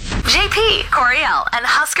JP, Coriel, and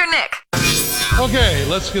Husker Nick. Okay,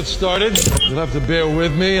 let's get started. You'll have to bear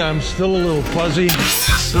with me. I'm still a little fuzzy.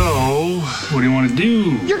 So, what do you want to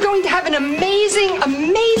do? You're going to have an amazing,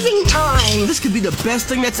 amazing time. This could be the best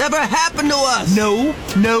thing that's ever happened to us. No.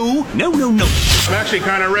 I'm actually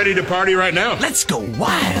kind of ready to party right now. Let's go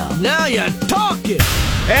wild. Now you're talking.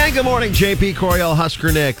 And good morning, JP, Coriel,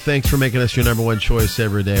 Husker Nick. Thanks for making us your number one choice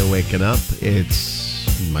every day waking up. It's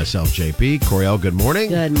myself, JP. Coriel, good morning.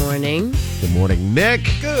 Good morning. Good morning, Nick.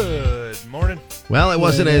 Good morning. Well, it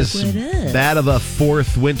wasn't as bad of a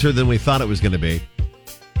fourth winter than we thought it was going to be.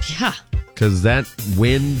 Yeah. Because that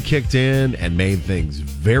wind kicked in and made things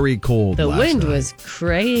very cold The last wind night. was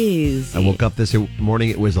crazy. I woke up this morning,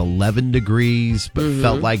 it was 11 degrees, but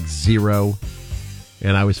felt like 0.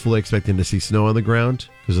 And I was fully expecting to see snow on the ground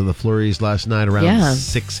because of the flurries last night around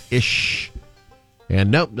 6-ish.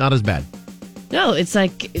 And nope, not as bad. No, it's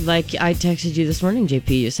like I texted you this morning, JP.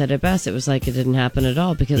 You said it best. It was like it didn't happen at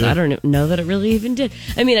all because I don't know that it really even did.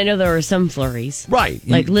 I mean, I know there were some flurries. Right.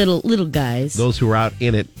 Like little guys. Those who were out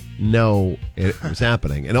in it know it was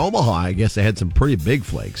happening. In Omaha, I guess they had some pretty big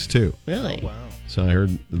flakes, too. Really? Oh, wow. So I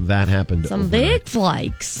heard that happened. Some overnight. big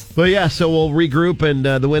flakes. But yeah, so we'll regroup and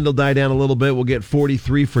the wind will die down a little bit. We'll get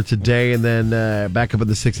 43 for today and then back up in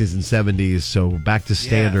the 60s and 70s. So back to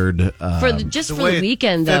standard. For the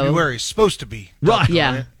weekend, though. February is supposed to be. Right.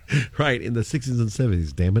 Yeah. Right, in the 60s and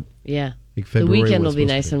 70s, damn it. Yeah. The weekend will be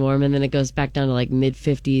nice and warm, and then it goes back down to like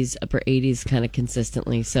mid-50s, upper 80s kind of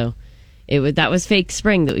consistently. So that was fake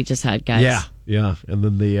spring that we just had, guys. Yeah. And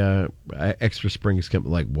then the extra spring is coming.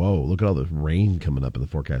 Like, whoa, look at all the rain coming up in the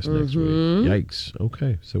forecast next week. Yikes.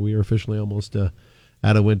 Okay, so we are officially almost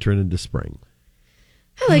out of winter and into spring.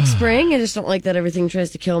 I like spring. I just don't like that everything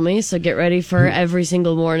tries to kill me. So get ready for every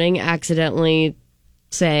single morning accidentally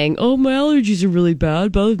saying, oh, my allergies are really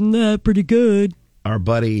bad, but other than that, pretty good. Our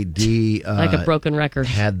buddy D like a broken record.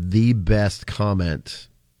 Had the best comment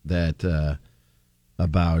that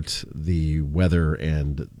about the weather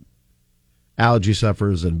and allergy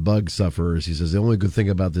sufferers and bug sufferers. He says the only good thing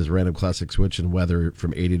about this random classic switch in weather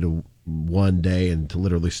from 80 to one day and to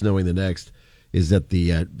literally snowing the next is that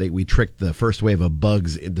we tricked the first wave of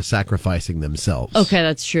bugs into sacrificing themselves. Okay,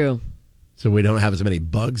 that's true. So we don't have as many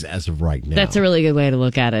bugs as of right now. That's a really good way to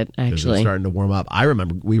look at it, actually. It's starting to warm up. I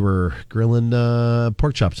remember we were grilling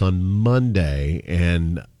pork chops on Monday,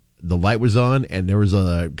 and the light was on, and there was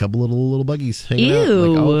a couple little buggies hanging out.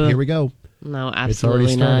 Like, oh, here we go. No,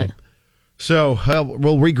 absolutely not. So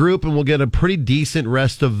we'll regroup, and we'll get a pretty decent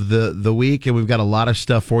rest of the week, and we've got a lot of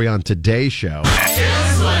stuff for you on today's show.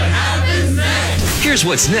 Here's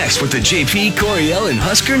what's next with the JP, Coriel, and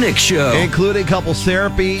Husker Nick show. Including couples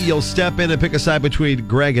therapy. You'll step in and pick a side between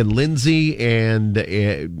Greg and Lindsay, and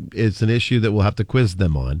it's an issue that we'll have to quiz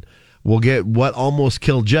them on. We'll get what almost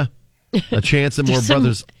killed you. A chance at more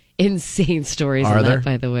brothers. Insane stories on that,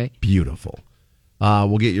 by the way. Beautiful.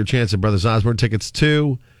 We'll get your chance at Brothers Osborne tickets,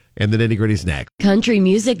 too. And the nitty-gritty's next. Country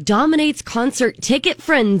music dominates concert ticket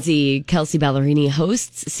frenzy. Kelsey Ballerini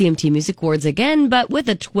hosts CMT Music Awards again, but with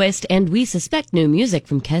a twist, and we suspect new music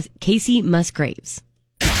from Casey Musgraves.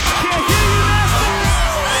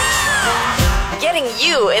 Getting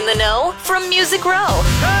you in the know from Music Row.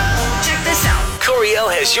 Check this out.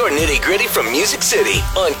 Coriel has your nitty-gritty from Music City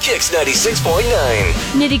on Kix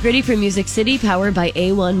 96.9. Nitty-gritty from Music City, powered by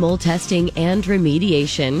A1 Mold Testing and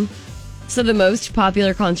Remediation. So the most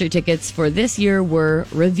popular concert tickets for this year were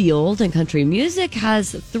revealed, and country music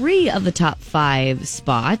has 3 of the top 5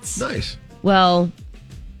 spots. Nice. Well,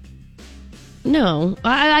 no,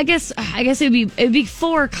 I guess it'd be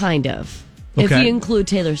 4 kind of. Okay. If you include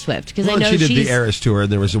Taylor Swift, because I know she did the Eras tour, and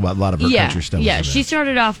there was a lot of her country stuff. Yeah, she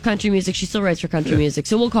started off country music. She still writes for country music,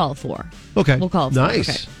 so we'll call it 4. Okay, we'll call it 4.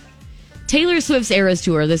 Nice. Okay. Taylor Swift's Eras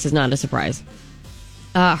tour. This is not a surprise.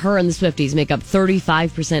 Her and the Swifties make up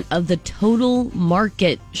 35% of the total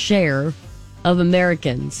market share of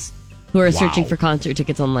Americans who are searching for concert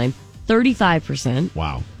tickets online. 35%.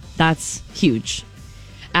 Wow. That's huge.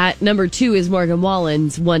 At number 2 is Morgan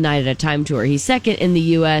Wallen's One Night at a Time tour. He's second in the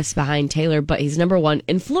U.S. behind Taylor, but he's number 1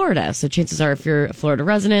 in Florida. So chances are, if you're a Florida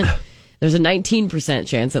resident, there's a 19%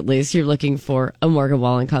 chance at least you're looking for a Morgan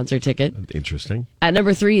Wallen concert ticket. Interesting. At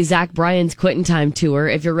number 3 is Zach Bryan's Quittin' Time tour.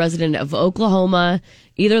 If you're a resident of Oklahoma,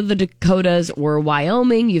 either the Dakotas or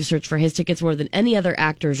Wyoming, you've searched for his tickets more than any other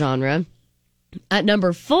actor genre. At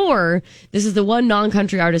number 4, this is the one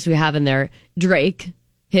non-country artist we have in there, Drake.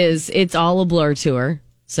 His It's All a Blur tour.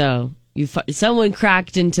 So someone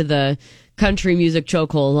cracked into the country music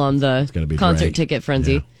chokehold on the concert Drake. ticket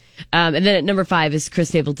frenzy. Yeah. And then at number 5 is Chris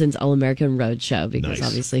Stapleton's All American Road Show, because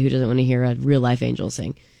obviously who doesn't want to hear a real life angel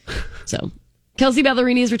sing? So Kelsey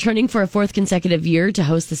Ballerini is returning for a 4th consecutive year to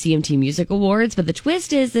host the CMT Music Awards, but the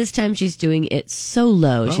twist is this time she's doing it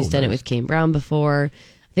solo. She's done it with Kane Brown before.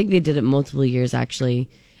 I think they did it multiple years, actually.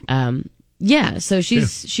 So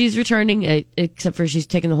she's returning, except for she's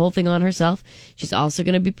taking the whole thing on herself. She's also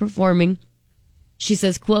going to be performing. She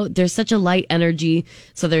says, quote, "There's such a light energy,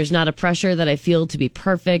 so there's not a pressure that I feel to be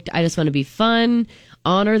perfect. I just want to be fun,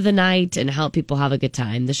 honor the night, and help people have a good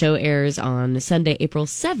time." The show airs on Sunday, April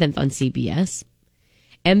 7th on CBS.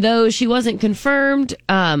 And though she wasn't confirmed,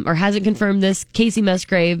 or hasn't confirmed this, Casey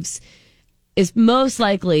Musgraves is most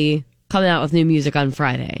likely coming out with new music on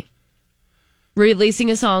Friday.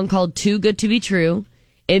 Releasing a song called Too Good to Be True.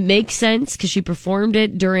 It makes sense because she performed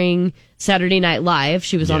it during Saturday Night Live.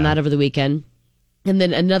 She was on that over the weekend. And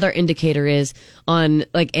then another indicator is on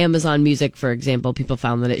like Amazon Music, for example, people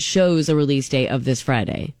found that it shows a release date of this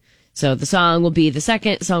Friday. So the song will be the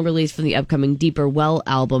second song released from the upcoming Deeper Well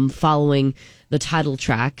album following the title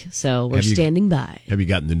track. So we're standing by. Have you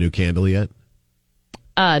gotten the new Candle yet?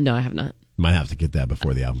 No, I have not. Might have to get that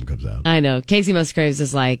before the album comes out. I know. Casey Musgraves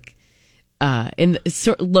is like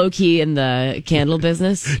low key in the candle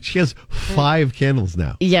business. She has 5 candles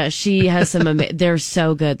now. Yeah, she has some. They're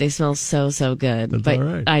so good. They smell so good. That's but all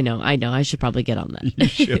right. I know. I should probably get on that. You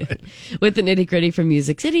should. With the nitty gritty from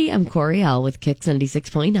Music City, I'm Coriel with Kicks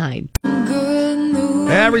 96.9.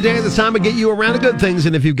 Every day at this time, we get you around to good things,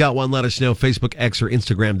 and if you've got one, let us know. Facebook, X, or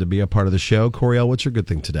Instagram to be a part of the show. Coriel, what's your good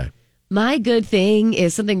thing today? My good thing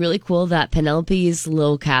is something really cool that Penelope's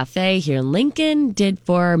Little Cafe here in Lincoln did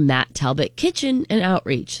for Matt Talbot Kitchen and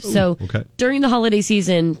Outreach. So during the holiday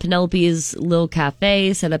season, Penelope's Little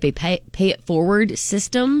Cafe set up a pay it forward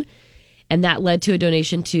system, and that led to a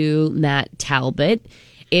donation to Matt Talbot.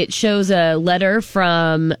 It shows a letter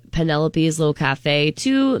from Penelope's Little Cafe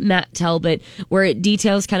to Matt Talbot where it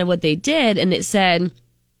details kind of what they did, and it said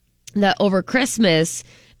that over Christmas,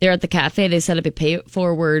 there at the cafe, they set up a pay it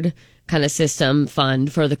forward kind of system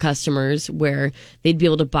fund for the customers where they'd be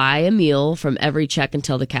able to buy a meal from every check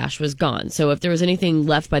until the cash was gone. So if there was anything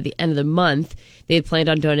left by the end of the month, they had planned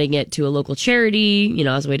on donating it to a local charity,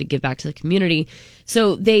 as a way to give back to the community.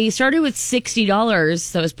 So they started with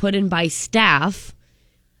 $60 that was put in by staff,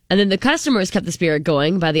 and then the customers kept the spirit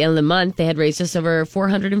going. By the end of the month, they had raised just over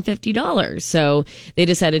 $450. So they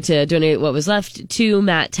decided to donate what was left to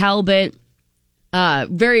Matt Talbot.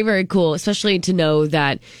 Very, very cool, especially to know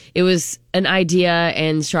that it was an idea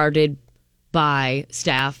and started by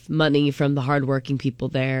staff, money from the hardworking people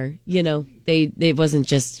there. They wasn't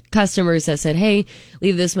just customers that said, "Hey,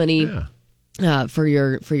 leave this money for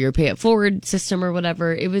your pay it forward system or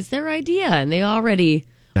whatever." It was their idea, and they already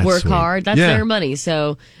work hard. That's their money.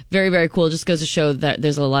 So very, very cool. Just goes to show that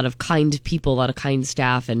there's a lot of kind people, a lot of kind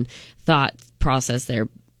staff and thought process there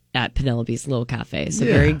at Penelope's Little Cafe. So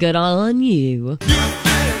very good on you.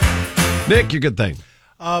 Nick, your good thing.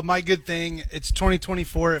 My good thing, it's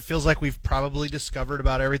 2024. It feels like we've probably discovered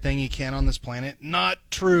about everything you can on this planet. Not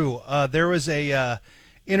true. There was a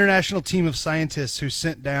international team of scientists who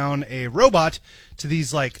sent down a robot to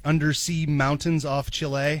these undersea mountains off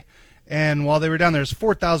Chile. And while they were down there, it's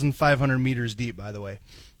 4,500 meters deep, by the way.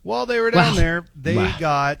 While they were down there, they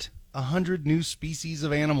got 100 new species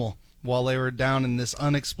of animal while they were down in this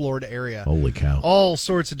unexplored area. Holy cow. All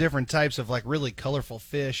sorts of different types of really colorful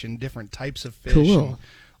fish and different types of fish. Cool. And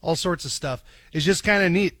all sorts of stuff. It's just kind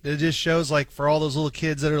of neat. It just shows for all those little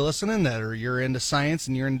kids that are listening you're into science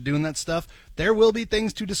and you're into doing that stuff, there will be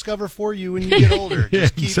things to discover for you when you get older.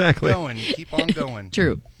 Just keep going. Keep on going.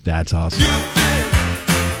 True. That's awesome.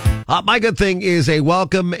 My good thing is a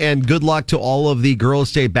welcome and good luck to all of the girls'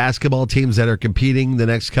 state basketball teams that are competing the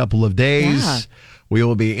next couple of days. Yeah. We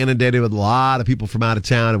will be inundated with a lot of people from out of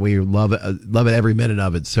town, and we love it every minute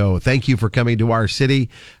of it. So thank you for coming to our city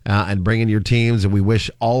and bringing your teams, and we wish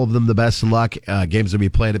all of them the best of luck. Games will be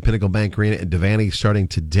played at Pinnacle Bank Arena in Devaney starting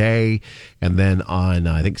today, and then on,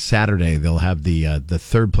 I think, Saturday, they'll have the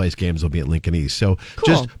third place games will be at Lincoln East. So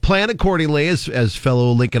just plan accordingly, as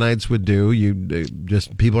fellow Lincolnites would do.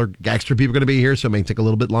 Extra people are going to be here, so it may take a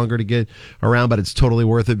little bit longer to get around, but it's totally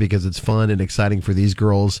worth it because it's fun and exciting for these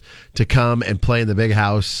girls to come and play in the big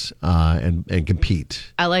house and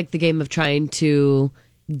compete. I like the game of trying to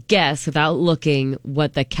guess without looking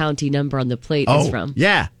what the county number on the plate is from.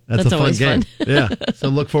 Yeah, that's a fun game. Yeah, so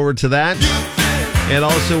look forward to that. And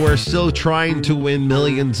also, we're still trying to win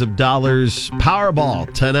millions of dollars.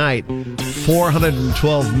 Powerball tonight,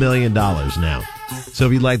 $412 million now. So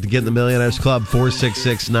if you'd like to get in the Millionaires Club,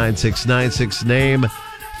 466-9696, name,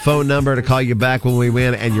 phone number to call you back when we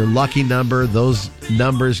win, and your lucky number. Those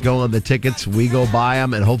numbers go on the tickets. We go buy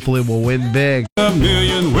them, and hopefully we'll win big. A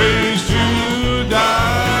million ways to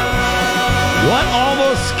die.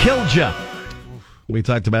 killed ya. We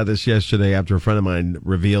talked about this yesterday after a friend of mine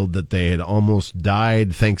revealed that they had almost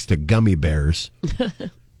died thanks to gummy bears.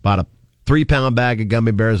 Bought a 3-pound bag of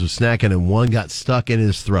gummy bears, was snacking, and one got stuck in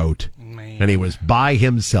his throat. Man. And he was by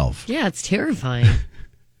himself. Yeah, it's terrifying.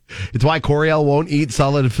 It's why Coriel won't eat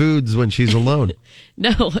solid foods when she's alone.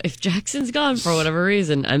 No, if Jackson's gone for whatever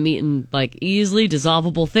reason, I'm eating like easily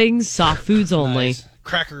dissolvable things, soft foods only. Nice.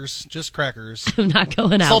 Crackers, just crackers. I'm not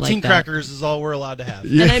going out Saltine like that. crackers is all we're allowed to have.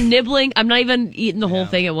 Yeah. And I'm nibbling. I'm not even eating the whole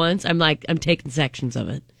thing at once. I'm taking sections of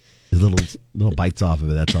it. Little bites off of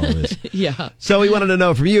it. That's all it is. Yeah. So we wanted to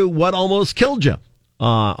know from you what almost killed you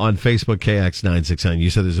on Facebook KX969. You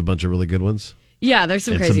said there's a bunch of really good ones. Yeah, there's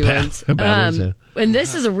some And crazy some ones. bad ones, And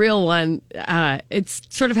this is a real one. It's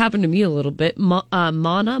sort of happened to me a little bit.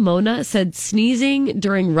 Mona said sneezing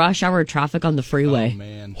during rush hour traffic on the freeway. Oh,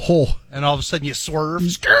 man. Oh. And all of a sudden you swerve.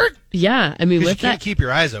 Skirt! Yeah, I mean, Because with you can't that, keep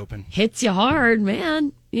your eyes open. hits you hard,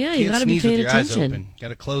 man. Yeah, you Can't got to be sneeze with paying your eyes attention. open. Got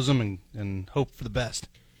to close them and hope for the best.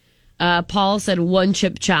 Paul said 1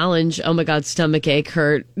 chip challenge. Oh my God, stomach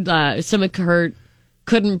hurt,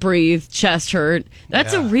 couldn't breathe, chest hurt.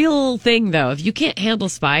 That's a real thing, though. If you can't handle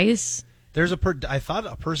spice, There's I thought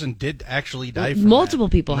a person did actually die from multiple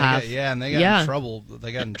that. people And they have. and they got in trouble.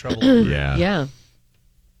 They got in trouble. over it.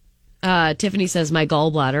 Yeah. Tiffany says my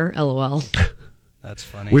gallbladder. LOL. That's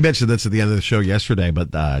funny. We mentioned this at the end of the show yesterday,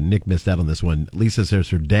 but Nick missed out on this one. Lisa says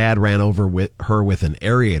her dad ran over her with an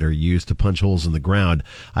aerator used to punch holes in the ground.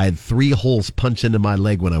 I had 3 holes punched into my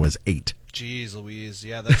leg when I was 8. Jeez Louise.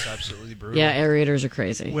 Yeah, that's absolutely brutal. Yeah, aerators are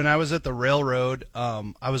crazy. When I was at the railroad,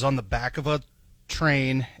 I was on the back of a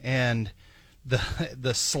train, and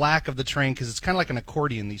the slack of the train, because it's kind of like an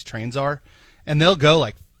accordion, these trains are, and they'll go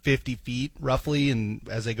like 50 feet roughly, and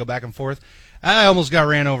as they go back and forth, I almost got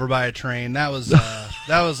ran over by a train. That was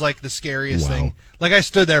like the scariest thing. Like, I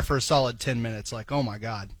stood there for a solid 10 minutes, like, oh my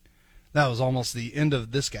God, that was almost the end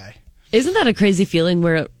of this guy. Isn't that a crazy feeling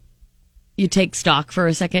where you take stock for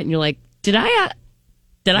a second and you're like, did I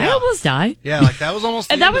almost die? Yeah, like that was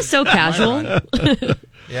almost. And that was so casual.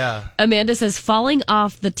 Yeah. Amanda says falling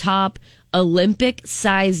off the top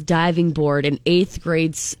Olympic-sized diving board in 8th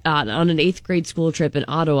grade on an 8th grade school trip in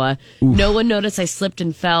Ottawa. Oof. No one noticed I slipped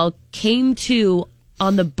and fell. Came to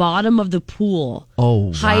on the bottom of the pool. Oh,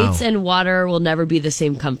 wow. Heights and water will never be the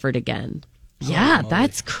same comfort again. Yeah,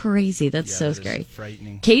 that's crazy. That's so scary.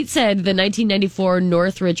 Frightening. Kate said the 1994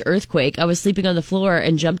 Northridge earthquake. I was sleeping on the floor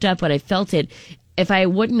and jumped up when I felt it. If I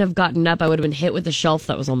wouldn't have gotten up, I would have been hit with the shelf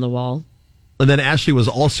that was on the wall. And then Ashley was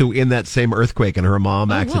also in that same earthquake, and her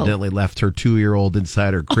mom accidentally left her 2-year-old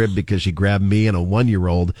inside her crib because she grabbed me and a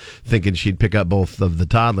 1-year-old, thinking she'd pick up both of the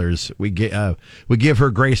toddlers. We give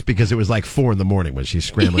her grace because it was like 4 a.m. when she's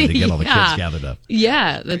scrambling to get all the kids gathered up.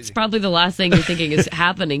 Yeah, that's probably the last thing you're thinking is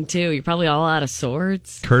happening too. You're probably all out of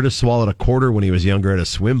sorts. Curtis swallowed a quarter when he was younger at a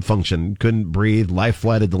swim function. Couldn't breathe. Life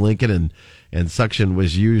flighted to Lincoln, and suction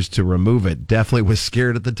was used to remove it. Definitely was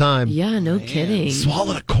scared at the time. Yeah, no kidding.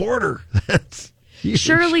 Swallowed a quarter. That's huge.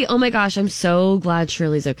 Shirley, oh my gosh, I'm so glad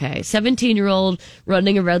Shirley's okay. 17-year-old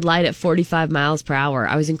running a red light at 45 miles per hour.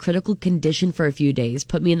 I was in critical condition for a few days.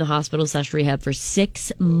 Put me in the hospital/rehab for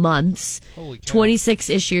 6 months.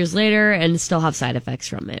 26-ish years later, and still have side effects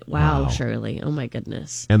from it. Wow, Shirley. Oh my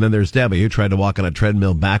goodness. And then there's Debbie, who tried to walk on a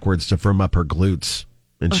treadmill backwards to firm up her glutes.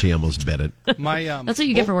 And she almost bit it. That's what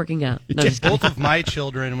you get for working out. No, just both of my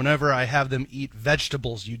children, whenever I have them eat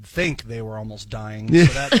vegetables, you'd think they were almost dying. So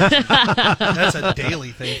that's a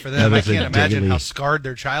daily thing for them. I can't imagine how scarred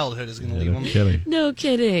their childhood is going to leave them. Kidding. No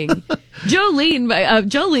kidding.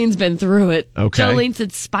 Jolene's been through it. Okay. Jolene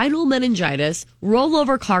said spinal meningitis,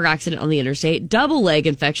 rollover car accident on the interstate, double leg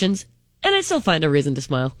infections, and I still find a reason to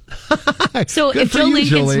smile. So Good if for you, Jolene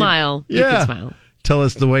can Jolene. smile, you can smile. Tell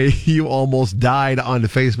us the way you almost died on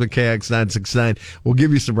Facebook KX969. We'll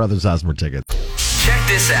give you some Brothers Osborne tickets. Check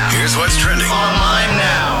this out. Here's what's trending online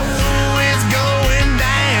now. It's going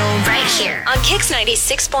down. Right here on Kix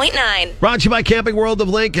 96.9. Brought to you by Camping World of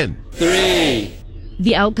Lincoln.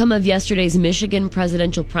 The outcome of yesterday's Michigan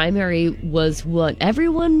presidential primary was what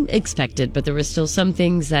everyone expected, but there were still some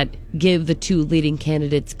things that give the two leading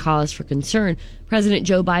candidates cause for concern. President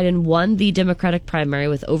Joe Biden won the Democratic primary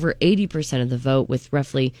with over 80% of the vote, with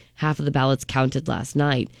roughly half of the ballots counted last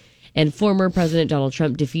night. And former President Donald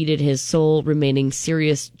Trump defeated his sole remaining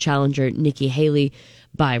serious challenger, Nikki Haley,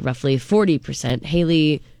 by roughly 40%.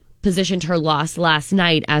 Haley positioned her loss last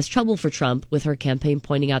night as trouble for Trump, with her campaign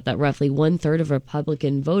pointing out that roughly 1/3 of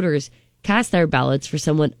Republican voters cast their ballots for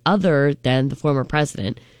someone other than the former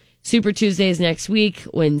president. Super Tuesday is next week,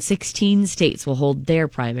 when 16 states will hold their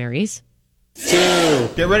primaries.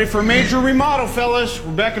 Get ready for a major remodel, fellas.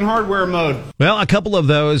 We're back in hardware mode. Well, a couple of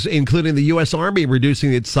those, including the U.S. Army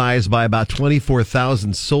reducing its size by about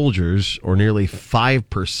 24,000 soldiers, or nearly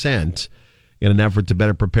 5%, in an effort to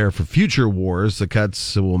better prepare for future wars. The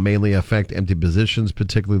cuts will mainly affect empty positions,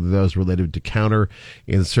 particularly those related to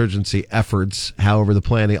counterinsurgency efforts. However, the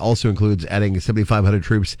plan also includes adding 7,500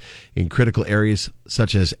 troops in critical areas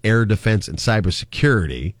such as air defense and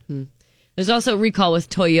cybersecurity. There's also a recall with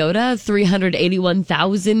Toyota,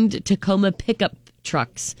 381,000 Tacoma pickup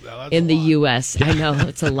trucks in the U.S. I know,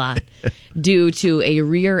 it's a lot. Due to a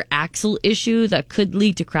rear axle issue that could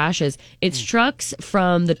lead to crashes. It's trucks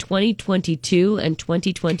from the 2022 and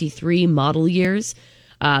 2023 model years.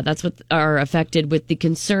 That's what are affected, with the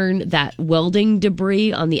concern that welding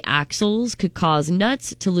debris on the axles could cause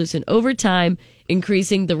nuts to loosen over time,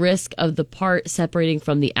 increasing the risk of the part separating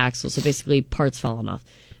from the axle. So basically parts falling off.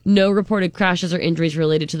 No reported crashes or injuries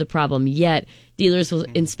related to the problem yet. Dealers will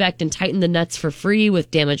inspect and tighten the nuts for free with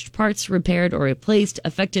damaged parts repaired or replaced.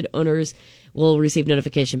 Affected owners will receive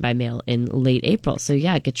notification by mail in late April. So,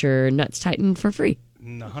 yeah, get your nuts tightened for free.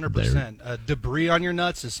 100%. Debris on your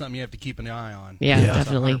nuts is something you have to keep an eye on. Yeah,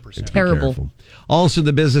 definitely. 100%. Terrible. Also in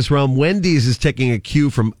the business realm, Wendy's is taking a cue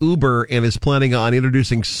from Uber and is planning on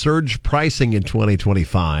introducing surge pricing in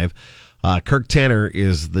 2025. Kirk Tanner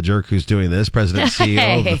is the jerk who's doing this, president and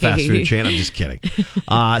CEO of the fast food chain. I'm just kidding.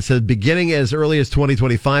 So beginning as early as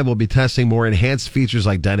 2025, we'll be testing more enhanced features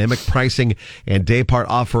like dynamic pricing and day part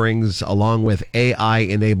offerings, along with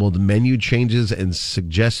AI-enabled menu changes and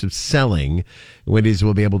suggestive selling. Wendy's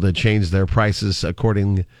will be able to change their prices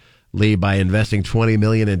accordingly by investing $20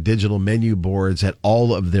 million in digital menu boards at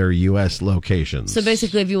all of their U.S. locations. So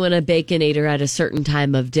basically, if you want a Baconator at a certain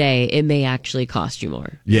time of day, it may actually cost you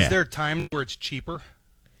more. Yeah. Is there a time where it's cheaper?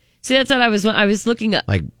 See, that's what I was looking up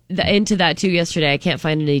into that too yesterday. I can't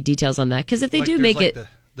find any details on that, because if they do make it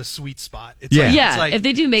the sweet spot, it's if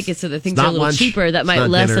they do make it so that things are a little lunch, cheaper, that might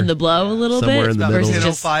lessen dinner, the blow a little somewhere bit. in the middle. Versus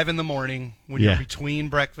Just 5 in the morning when you're between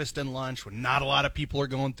breakfast and lunch, when not a lot of people are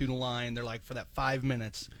going through the line. They're like, for that 5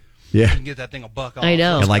 minutes. Yeah. You can get that thing a buck off. I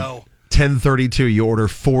know. Let's At like go. 10:32, you order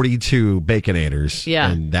 42 Baconators. Yeah.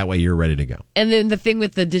 And that way you're ready to go. And then the thing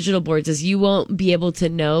with the digital boards is you won't be able to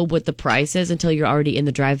know what the price is until you're already in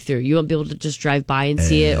the drive-thru. You won't be able to just drive by and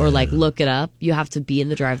see it or look it up. You have to be in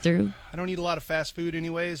the drive-thru. I don't eat a lot of fast food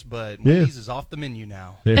anyways, but Wendy's is off the menu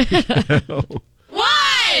now.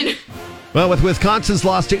 Well, with Wisconsin's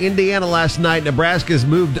loss to Indiana last night, Nebraska's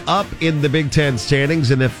moved up in the Big Ten standings,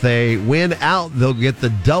 and if they win out, they'll get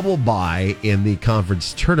the double bye in the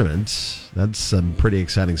conference tournament. That's some pretty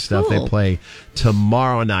exciting stuff. Cool. They play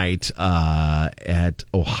tomorrow night at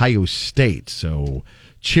Ohio State, so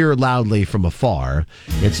cheer loudly from afar.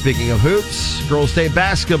 And speaking of hoops, girls' state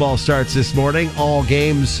basketball starts this morning. All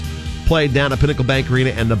games played down at Pinnacle Bank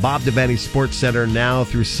Arena and the Bob Devaney Sports Center now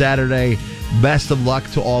through Saturday. Best of luck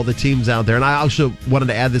to all the teams out there. And I also wanted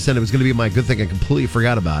to add this in. It was going to be my good thing. I completely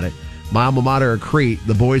forgot about it. My alma mater, Crete,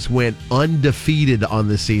 the boys went undefeated on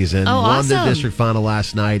the season. Oh, Won the awesome. district final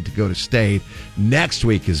last night to go to state. Next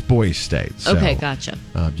week is boys' state. So, Okay, gotcha.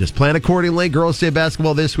 just plan accordingly. Girls' state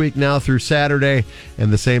basketball this week now through Saturday.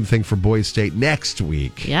 And the same thing for boys' state next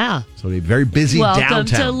week. Yeah. So it'll be very busy Welcome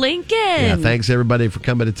downtown. to Lincoln. Yeah, thanks everybody for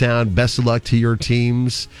coming to town. Best of luck to your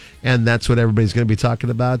teams. And that's what everybody's going to be talking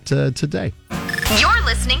about today. You're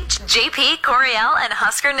listening to JP, Coriel, and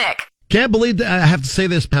Husker Nick. Can't believe that I have to say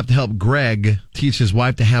this. I have to help Greg teach his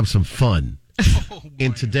wife to have some fun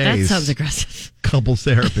in That today's sounds aggressive. couples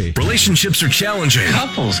therapy. Relationships are challenging.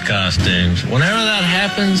 Couples costumes. Whenever that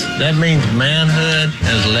happens, that means manhood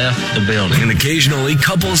has left the building. And occasionally,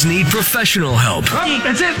 couples need professional help.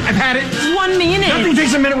 That's it. I've had it. 1 minute. Nothing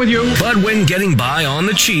takes a minute with you. But when getting by on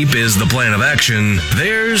the cheap is the plan of action,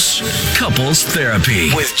 there's couples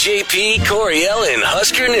therapy. With JP, Coriel, and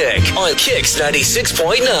Husker Nick on Kix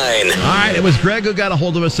 96.9. All right, it was Greg who got a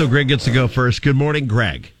hold of us, so Greg gets to go first. Good morning,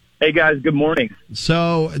 Greg. Hey, guys. Good morning.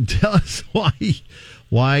 So tell us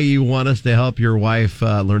why you want us to help your wife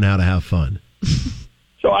learn how to have fun.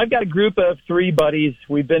 So I've got a group of 3 buddies.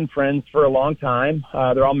 We've been friends for a long time.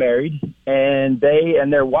 They're all married, and they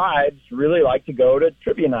and their wives really like to go to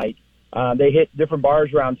trivia night. They hit different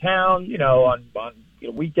bars around town, on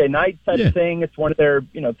weekday nights type of thing. It's one of their,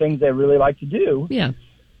 things they really like to do. Yeah.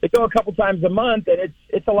 They go a couple times a month, and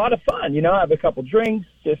it's a lot of fun. Have a couple drinks.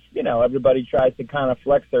 Just, everybody tries to kind of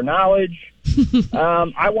flex their knowledge.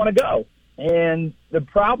 I want to go. And the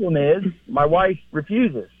problem is my wife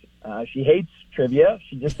refuses. She hates trivia.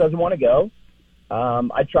 She just doesn't want to go.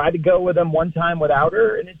 I tried to go with them one time without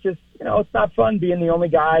her, and it's just, it's not fun being the only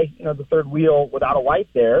guy, the third wheel without a wife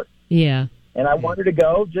there. Yeah. And I wanted to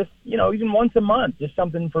go just, even once a month, just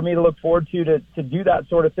something for me to look forward to do that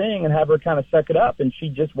sort of thing and have her kind of suck it up. And she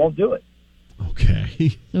just won't do it.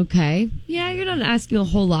 Okay. Yeah, you're not asking a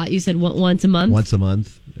whole lot. You said once a month? Once a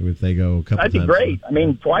month. If they go a couple That'd be times. great. I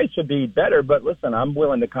mean, twice would be better, but listen, I'm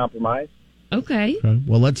willing to compromise. Okay.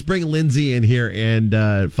 Well, let's bring Lindsay in here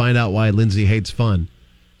and find out why Lindsay hates fun.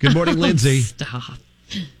 Good morning, Lindsay. Stop.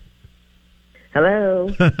 Hello.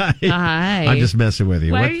 Hi. I'm just messing with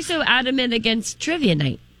you. Why are you so adamant against trivia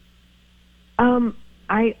night?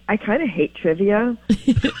 I kind of hate trivia,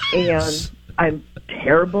 and I'm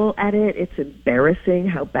terrible at it. It's embarrassing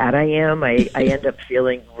how bad I am. I end up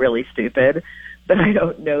feeling really stupid that I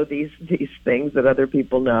don't know these things that other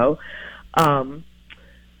people know. And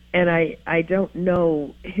I don't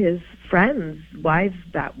know his friends' wives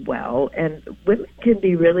that well, and women can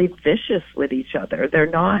be really vicious with each other. They're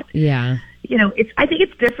not. Yeah. I think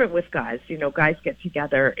it's different with guys. Guys get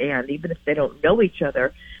together, and even if they don't know each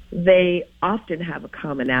other, they often have a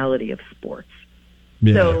commonality of sports.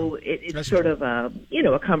 Yeah. So it's sort of a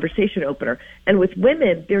conversation opener. And with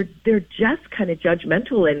women, they're just kind of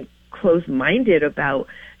judgmental and closed-minded about,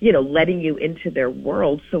 letting you into their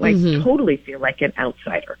world. So I totally feel like an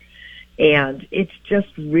outsider. And it's just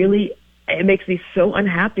really, it makes me so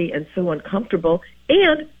unhappy and so uncomfortable.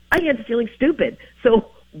 And I end up feeling stupid. So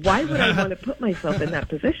why would I want to put myself in that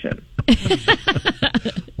position?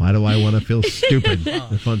 Why do I want to feel stupid?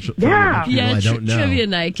 Yeah, I don't know. Trivia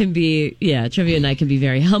night can be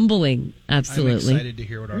very humbling. Absolutely. I'm excited to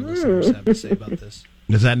hear what our listeners have to say about this.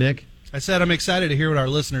 Is that Nick? I said I'm excited to hear what our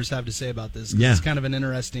listeners have to say about this. 'Cause Yeah. It's kind of an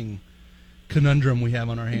interesting conundrum we have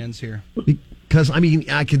on our hands here. Because, I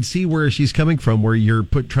can see where she's coming from, where you're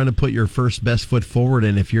trying to put your first best foot forward,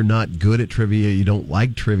 and if you're not good at trivia, you don't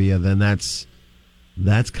like trivia, then that's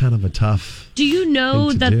kind of a tough. Do you know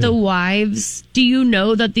thing to that do.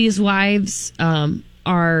 these wives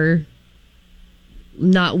are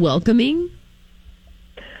not welcoming?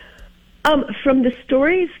 From the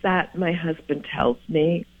stories that my husband tells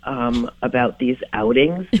me about these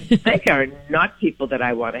outings, they are not people that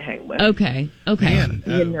I want to hang with. Okay. Man,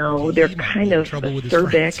 they're kind of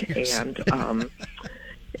acerbic, and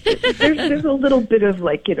there's a little bit of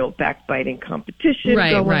backbiting competition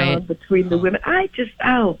going on between the women. I just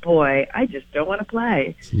don't want to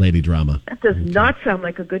play. It's lady drama. That does not sound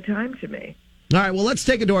like a good time to me. All right, well, let's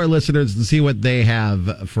take it to our listeners and see what they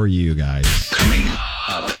have for you guys. Coming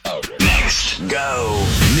up next. Go.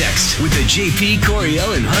 Next with the JP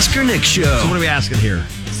Coriel and Husker Nick show. So what are we asking here?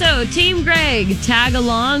 So, Team Greg, tag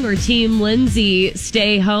along, or Team Lindsay,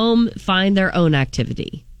 stay home, find their own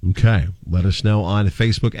activity. Okay, let us know on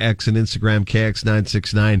Facebook, X, and Instagram,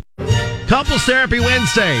 KX969. Couples Therapy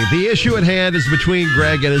Wednesday. The issue at hand is between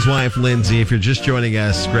Greg and his wife, Lindsay. If you're just joining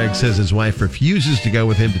us, Greg says his wife refuses to go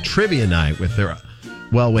with him to trivia night with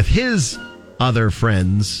his other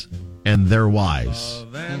friends and their wives.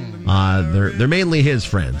 They're mainly his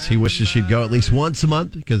friends. He wishes she'd go at least once a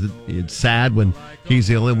month because it's sad when he's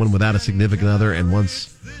the only one without a significant other and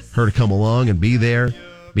wants her to come along and be there,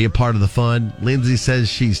 be a part of the fun. Lindsay says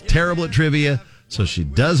she's terrible at trivia, so she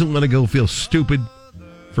doesn't want to go feel stupid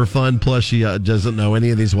for fun. Plus, she doesn't know any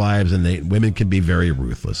of these wives, and women can be very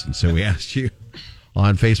ruthless. And so we asked you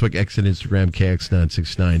on Facebook, X, and Instagram,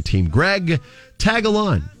 KX969. Team Greg, tag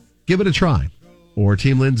along. Give it a try. Or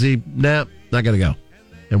Team Lindsay, nah, not going to go.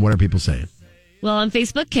 And what are people saying? Well, on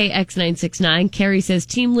Facebook, KX969, Carrie says,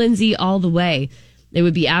 Team Lindsay all the way. It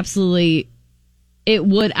would absolutely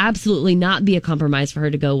not be a compromise for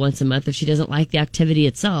her to go once a month if she doesn't like the activity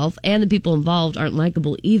itself, and the people involved aren't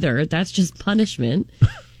likable either. That's just punishment.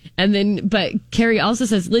 But Carrie also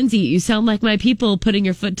says, Lindsay, you sound like my people, putting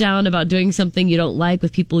your foot down about doing something you don't like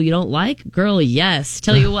with people you don't like. Girl, yes.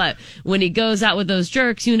 Tell you what, when he goes out with those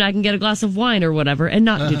jerks, you and I can get a glass of wine or whatever and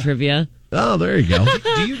not do trivia. Oh, there you go.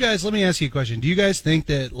 Do you guys, let me ask you a question. Do you guys think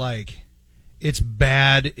that, it's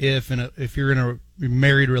bad if you're in a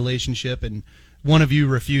married relationship and one of you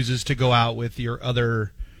refuses to go out with your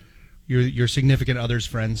significant other's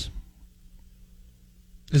friends?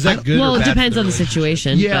 Is that good? Well, or bad it depends for on the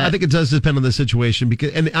situation. Yeah, I think it does depend on the situation,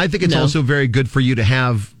 and I think it's also very good for you to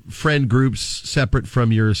have friend groups separate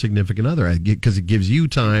from your significant other, because it gives you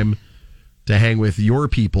time to hang with your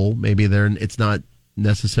people. Maybe it's not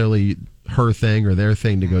necessarily her thing or their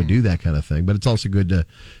thing to go do that kind of thing, but it's also good to.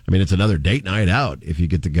 It's another date night out if you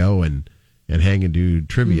get to go and hang and do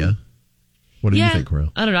trivia. What do you think,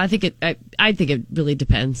 Coriel? I don't know. I think it really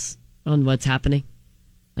depends on what's happening.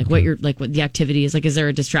 What the activity is. Is there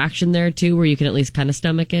a distraction there too where you can at least kind of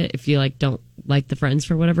stomach it if you don't like the friends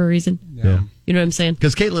for whatever reason. Yeah. You know what I'm saying?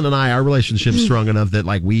 Because Caitlin and I, our relationship's strong enough that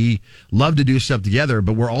like we love to do stuff together,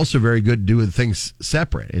 but we're also very good doing things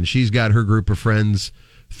separate. And she's got her group of friends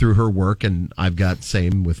through her work, and I've got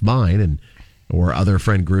same with mine, and or other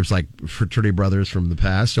friend groups like fraternity brothers from the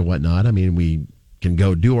past and whatnot. I mean, we can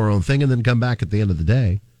go do our own thing and then come back at the end of the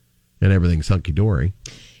day, and everything's hunky dory.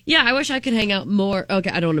 Yeah, I wish I could hang out more. Okay,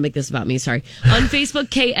 I don't want to make this about me. Sorry. On Facebook,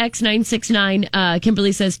 KX969,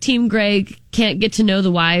 Kimberly says, Team Greg can't get to know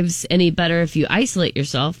the wives any better if you isolate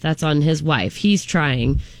yourself. That's on his wife. He's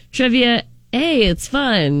trying. Trivia, hey, it's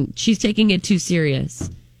fun. She's taking it too serious.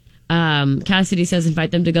 Cassidy says, invite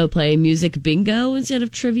them to go play music bingo instead of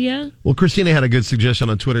trivia. Well, Christina had a good suggestion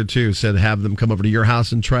on Twitter, too. Said have them come over to your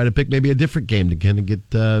house and try to pick maybe a different game to kind of get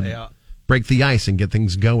break the ice and get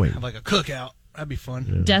things going. Have like a cookout. That'd be fun.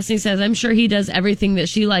 Yeah. Destiny says, I'm sure he does everything that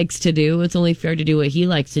she likes to do. It's only fair to do what he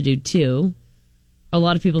likes to do, too. A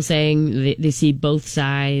lot of people saying they see both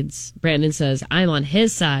sides. Brandon says, I'm on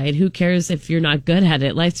his side. Who cares if you're not good at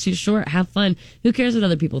it? Life's too short. Have fun. Who cares what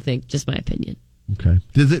other people think? Just my opinion. Okay.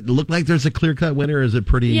 Does it look like there's a clear-cut winner, or is it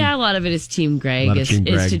pretty... Yeah, a lot of it is Team Greg.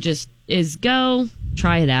 Is go,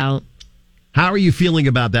 try it out. How are you feeling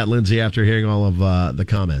about that, Lindsay, after hearing all of the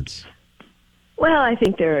comments? Well, I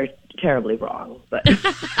think they're terribly wrong, but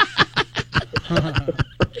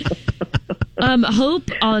Hope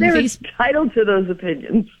on they're Facebook entitled to those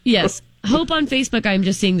opinions. Yes, Hope on Facebook. I'm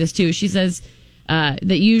just seeing this too. She says that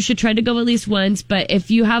you should try to go at least once, but if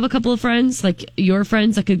you have a couple of friends, like your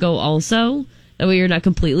friends, that could go also. That way, you're not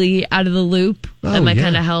completely out of the loop. That might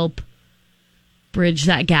kind of help bridge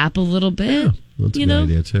that gap a little bit. Yeah, that's a good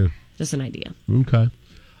idea too. Just an idea. Okay.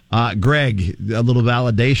 Greg, a little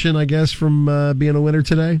validation, I guess, from being a winner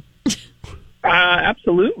today?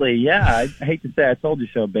 Absolutely, yeah. I hate to say I told you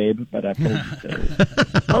so, babe, but I told you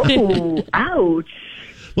so. Oh, ouch.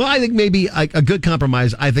 Well, I think maybe a good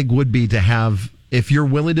compromise, I think, would be to have, if you're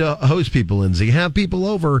willing to host people, Lindsay, have people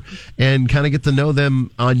over and kind of get to know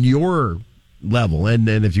them on your level. And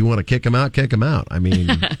if you want to kick them out, kick them out. I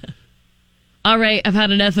mean... All right, I've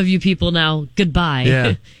had enough of you people now. Goodbye.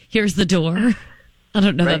 Yeah. Here's the door. I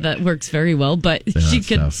don't know that works very well, but she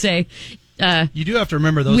could tough. say... you do have to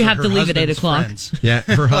remember those. We are have her to leave at 8 husband's o'clock. Friends. Yeah,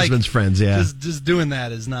 her husband's friends. Yeah, just doing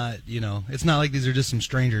that is not. It's not like these are just some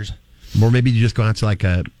strangers. Or maybe you just go out to like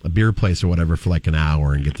a beer place or whatever for like an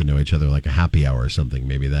hour and get to know each other, like a happy hour or something.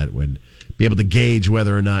 Maybe that would be able to gauge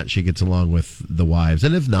whether or not she gets along with the wives,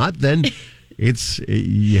 and if not, then it's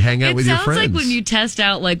you hang out with your friends. It sounds like when you test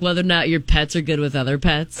out like whether or not your pets are good with other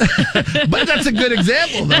pets. But that's a good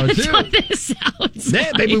example, though, That's too. what this sounds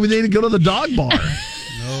like. Maybe we need to go to the dog bar.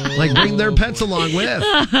 Like bring their pets along with,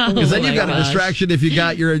 because then you've got a distraction. If you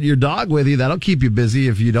got your dog with you, that'll keep you busy.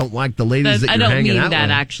 If you don't like the ladies that you're hanging out with.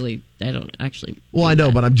 I don't actually. Well, I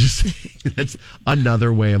know, but I'm just saying that's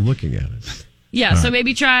another way of looking at it. Yeah, so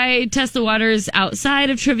maybe test the waters outside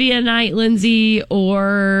of trivia night, Lindsay,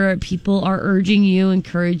 or people are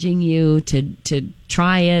encouraging you to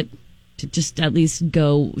try it, to just at least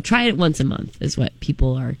go try it once a month is what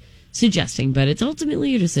people are suggesting, but it's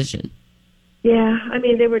ultimately your decision. Yeah, I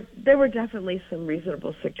mean, there were definitely some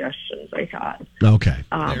reasonable suggestions, I thought. Okay.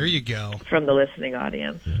 There you go. From the listening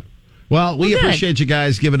audience. Yeah. Well, we appreciate you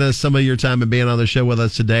guys giving us some of your time and being on the show with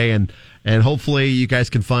us today, and hopefully you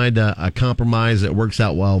guys can find a compromise that works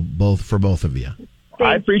out well for both of you.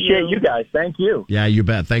 I appreciate you guys. Thank you. Yeah, you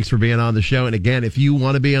bet. Thanks for being on the show. And again, if you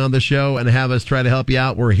want to be on the show and have us try to help you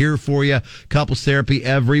out, we're here for you. Couples Therapy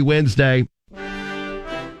every Wednesday.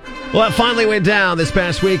 Well, that finally went down this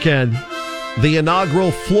past weekend. The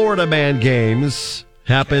inaugural Florida Man Games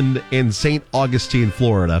happened in St. Augustine,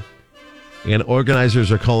 Florida. And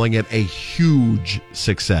organizers are calling it a huge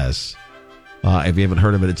success. If you haven't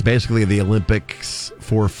heard of it, it's basically the Olympics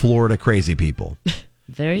for Florida crazy people.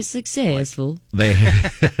 Very successful.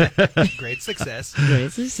 Great success.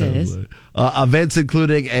 Great success. Events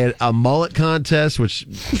including a mullet contest, which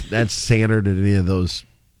that's standard at any of those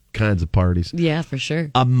kinds of parties. Yeah, for sure.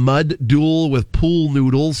 A mud duel with pool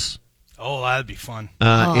noodles. Oh, that'd be fun.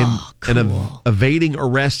 Cool. An evading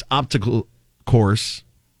arrest obstacle course.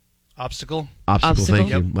 Obstacle, thank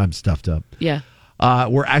you. I'm stuffed up. Yeah.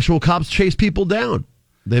 Where actual cops chase people down.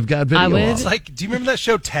 They've got video. It's like, do you remember that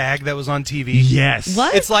show Tag that was on TV? Yes.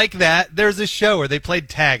 What? It's like that. There's this show where they played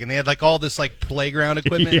tag and they had like all this like playground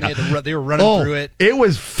equipment. Yeah. And they were running through it. It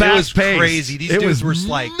was fast paced. It was crazy. These dudes were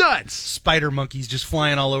like nuts. Spider monkeys just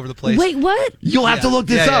flying all over the place. Wait, what? You'll have to look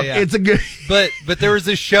this up. Yeah. It's a good. But there was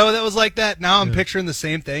this show that was like that. Now I'm picturing the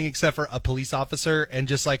same thing except for a police officer and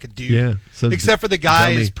just like a dude. Yeah. So except for the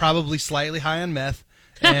guy is probably slightly high on meth.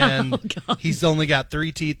 and he's only got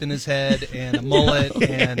 3 teeth in his head and a mullet,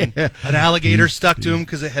 and an alligator stuck to him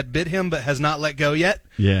because it had bit him but has not let go yet.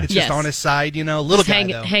 Yeah. It's just on his side, little Just guy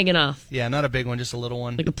though. hanging off. Yeah, not a big one, just a little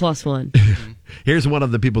one. Like a +1. Here's one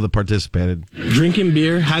of the people that participated. Drinking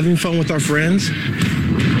beer, having fun with our friends,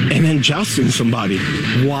 and then jousting somebody.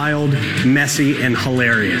 Wild, messy, and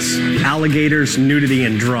hilarious. Alligators, nudity,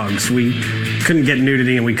 and drugs. We couldn't get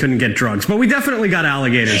nudity and we couldn't get drugs, but we definitely got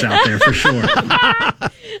alligators out there for sure.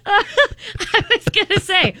 I was going to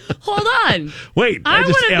say, hold on. Wait, I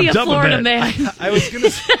want to be a Florida man.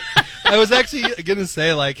 I was actually gonna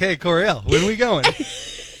say, like, hey, Coriel, when are we going?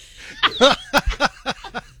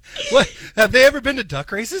 What? Have they ever been to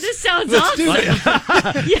duck races? This sounds Let's awesome. do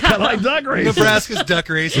it. I like duck races. Nebraska's duck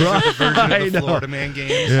races are the version of the know. Florida Man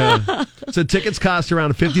games. Yeah. So tickets cost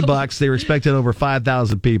around $50. They were expecting over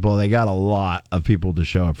 5,000 people. They got a lot of people to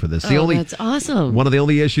show up for this. That's awesome. One of the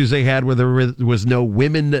only issues they had was no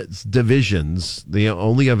women's divisions. The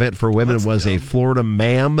only event for women was a Florida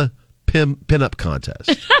Ma'am pinup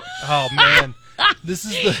contest. Oh man, this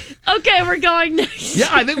is the Okay, we're going next. Yeah,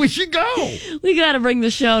 I think we should go. We got to bring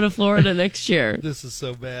the show to Florida next year. This is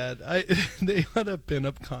so bad. They had a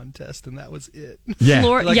pinup contest and that was it. Yeah,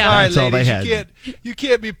 Like, all right, that's all they ladies, had. you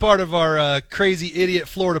can't be part of our crazy idiot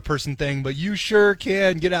Florida person thing, but you sure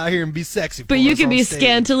can get out here and be sexy. But for you us can on be stage.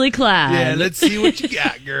 scantily clad. Yeah, let's see what you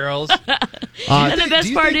got, girls. And the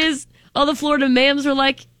best part is, all the Florida mams were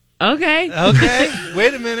like, okay.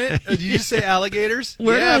 Wait a minute. Did you just say alligators?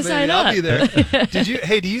 Where do I baby, sign I'll up? be there.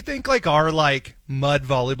 Do you think like our like mud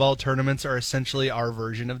volleyball tournaments are essentially our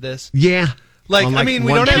version of this? Yeah. Like, On, I mean,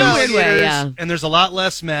 we one don't have In a weird alligators, way, yeah. and there's a lot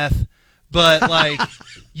less meth, but like,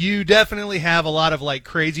 you definitely have a lot of like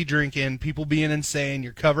crazy drinking, people being insane.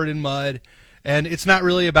 You're covered in mud, and it's not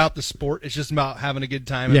really about the sport. It's just about having a good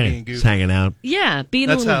time and being just goofy. hanging out. Yeah, being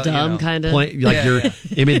That's a little how, you dumb, know. kind of. You're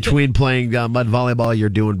in between playing mud volleyball, you're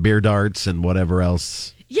doing beer darts and whatever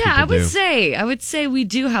else. Yeah, people I would say we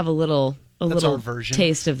do have a little our version.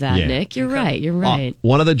 taste of that, Yeah. Nick. You're right.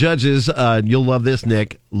 One of the judges, you'll love this,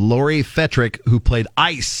 Nick, Lori Fetrick, who played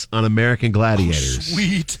Ice on American Gladiators.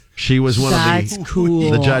 Sweet. She was one That's of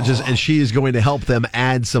cool. the judges, and she is going to help them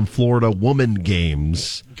add some Florida woman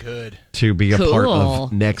games Good. to be a part Cool.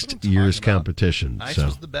 of next year's competition. Ice So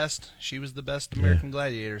was the best. She was the best American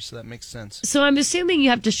Gladiator, so that makes sense. So I'm assuming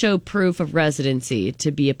you have to show proof of residency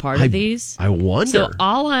to be a part of these. I wonder. So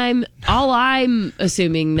all I'm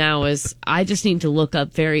assuming now is I just need to look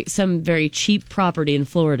up some very cheap property in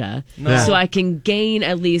Florida, so I can gain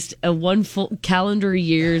at least a 1 full calendar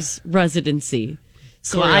year's residency,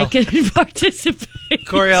 so I can participate.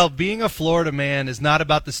 Coriel, being a Florida man is not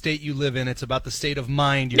about the state you live in; it's about the state of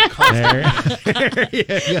mind you're constantly. There you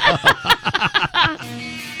go.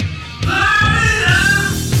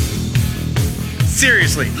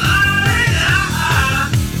 Seriously.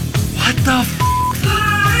 What the f***?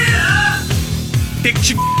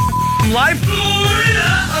 Picture life?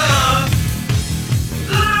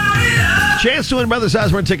 Chance to win Brothers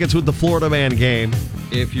Osborne tickets with the Florida Man game.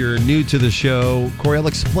 If you're new to the show, Coriel,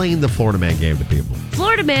 explain the Florida Man game to people.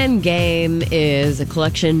 Florida Man Game is a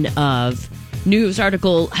collection of news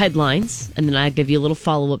article headlines, and then I give you a little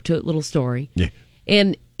follow-up to it, little story. Yeah.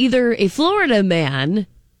 And either a Florida man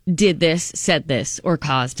did this, said this, or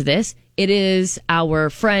caused this. It is our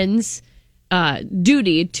friend's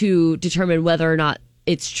duty to determine whether or not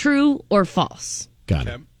it's true or false. Got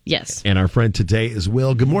it. Yes. And our friend today is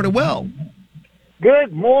Will. Good morning, Will.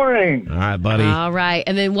 Good morning. All right, buddy. All right.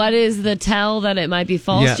 And then what is the tell that it might be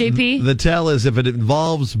false, JP? The tell is if it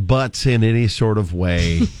involves butts in any sort of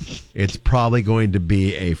way, it's probably going to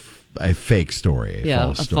be a fake story,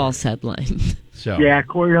 false story. False headline. So. Yeah,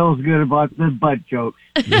 Coriel's good about the butt jokes.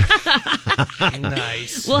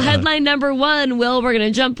 Nice. Well, headline number 1, Will, we're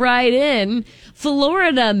going to jump right in.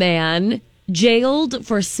 Florida man jailed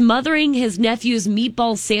for smothering his nephew's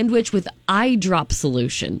meatball sandwich with eye drop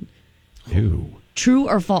solution. Ew. True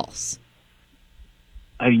or false?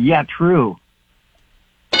 Yeah, true.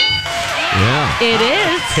 Yeah. It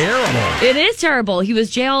is terrible. It is terrible. He was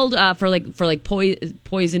jailed for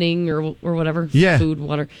poisoning or whatever. Yeah. Food,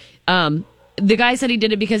 water. The guy said he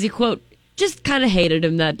did it because he, quote, just kind of hated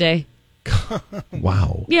him that day.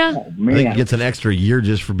 Wow. Yeah. Oh, I think man. he gets an extra year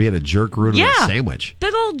just for being a jerk ruining a sandwich.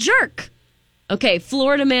 Big old jerk. Okay,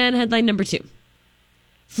 Florida man, headline number 2.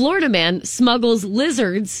 Florida man smuggles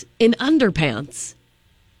lizards in underpants.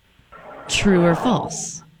 True or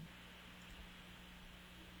false?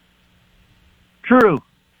 True.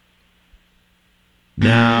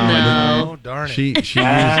 No. Oh, darn it. She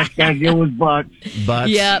Gotta deal with butts. butts,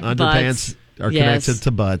 Yep, underpants butts. are Yes. connected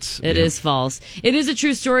to butts. It is false. It is a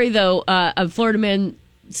true story, though. A Florida man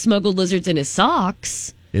smuggled lizards in his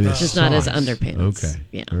socks. Just not his underpants. Okay.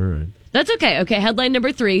 Yeah. All right. That's okay. Okay, headline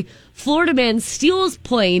number 3. Florida man steals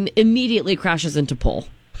plane, immediately crashes into pole.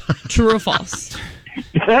 True or false?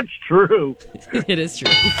 That's true. It is true.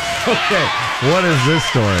 Okay. What is this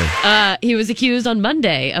story? He was accused on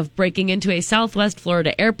Monday of breaking into a Southwest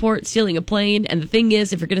Florida airport, stealing a plane. And the thing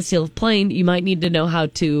is, if you're going to steal a plane, you might need to know how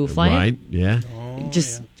to fly Right, it. yeah.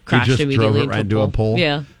 Just He crashed just immediately drove it right into a pole?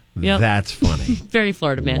 Yeah. Yep. That's funny. Very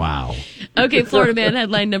Florida man. Wow. Okay, Florida man,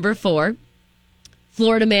 headline number 4.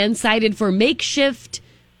 Florida man cited for makeshift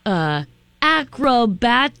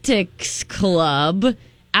acrobatics club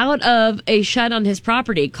out of a shed on his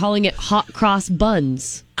property, calling it Hot Cross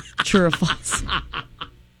Buns. True or false?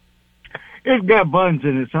 It's got buns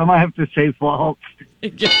in it, so I might have to say false.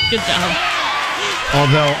 Good job.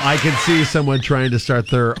 Although I can see someone trying to start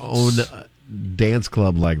their own dance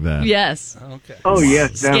club like that. Yes. Okay. Oh,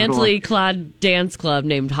 yes, Scantily definitely. clad dance club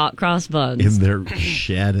named Hot Cross Buns. In their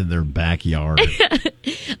shed in their backyard.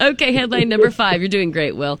 Okay, headline number 5. You're doing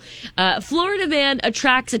great, Will. Florida man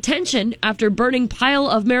attracts attention after burning pile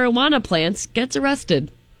of marijuana plants, gets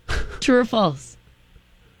arrested. True or false?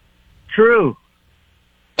 True.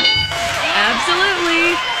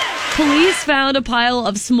 Absolutely. Police found a pile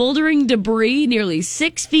of smoldering debris nearly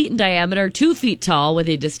 6 feet in diameter, 2 feet tall, with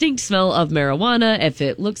a distinct smell of marijuana. If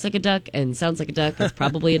it looks like a duck and sounds like a duck, it's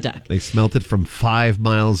probably a duck. They smelt it from 5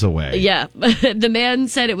 miles away. Yeah. The man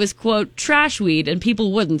said it was, quote, trash weed and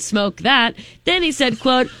people wouldn't smoke that. Then he said,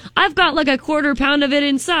 quote, I've got like a quarter pound of it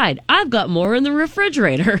inside. I've got more in the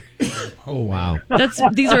refrigerator. Oh, wow.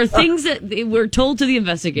 These are things that were told to the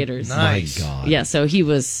investigators. Nice. My God. Yeah, so he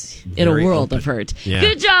was in Very a world open. of hurt. Yeah.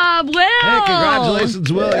 Good job, Will! Hey,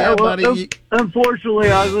 congratulations, Will. Yeah, well, buddy.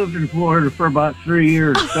 unfortunately, I lived in Florida for about 3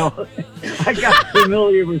 years, so I got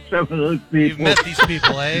familiar with some of those people. You've met these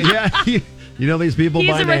people, eh? Yeah, you know these people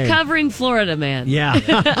He's by a name. recovering Florida man. Yeah.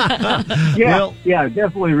 Yeah, Will, yeah,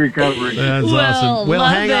 definitely recovering. that's Will, awesome. Will,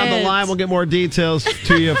 love hang on the it. line. We'll get more details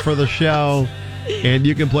to you for the show. And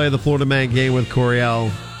you can play the Florida Man game with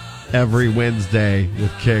Coriel every Wednesday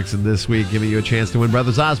with Kicks. And this week, giving you a chance to win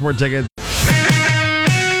Brothers Osborne tickets.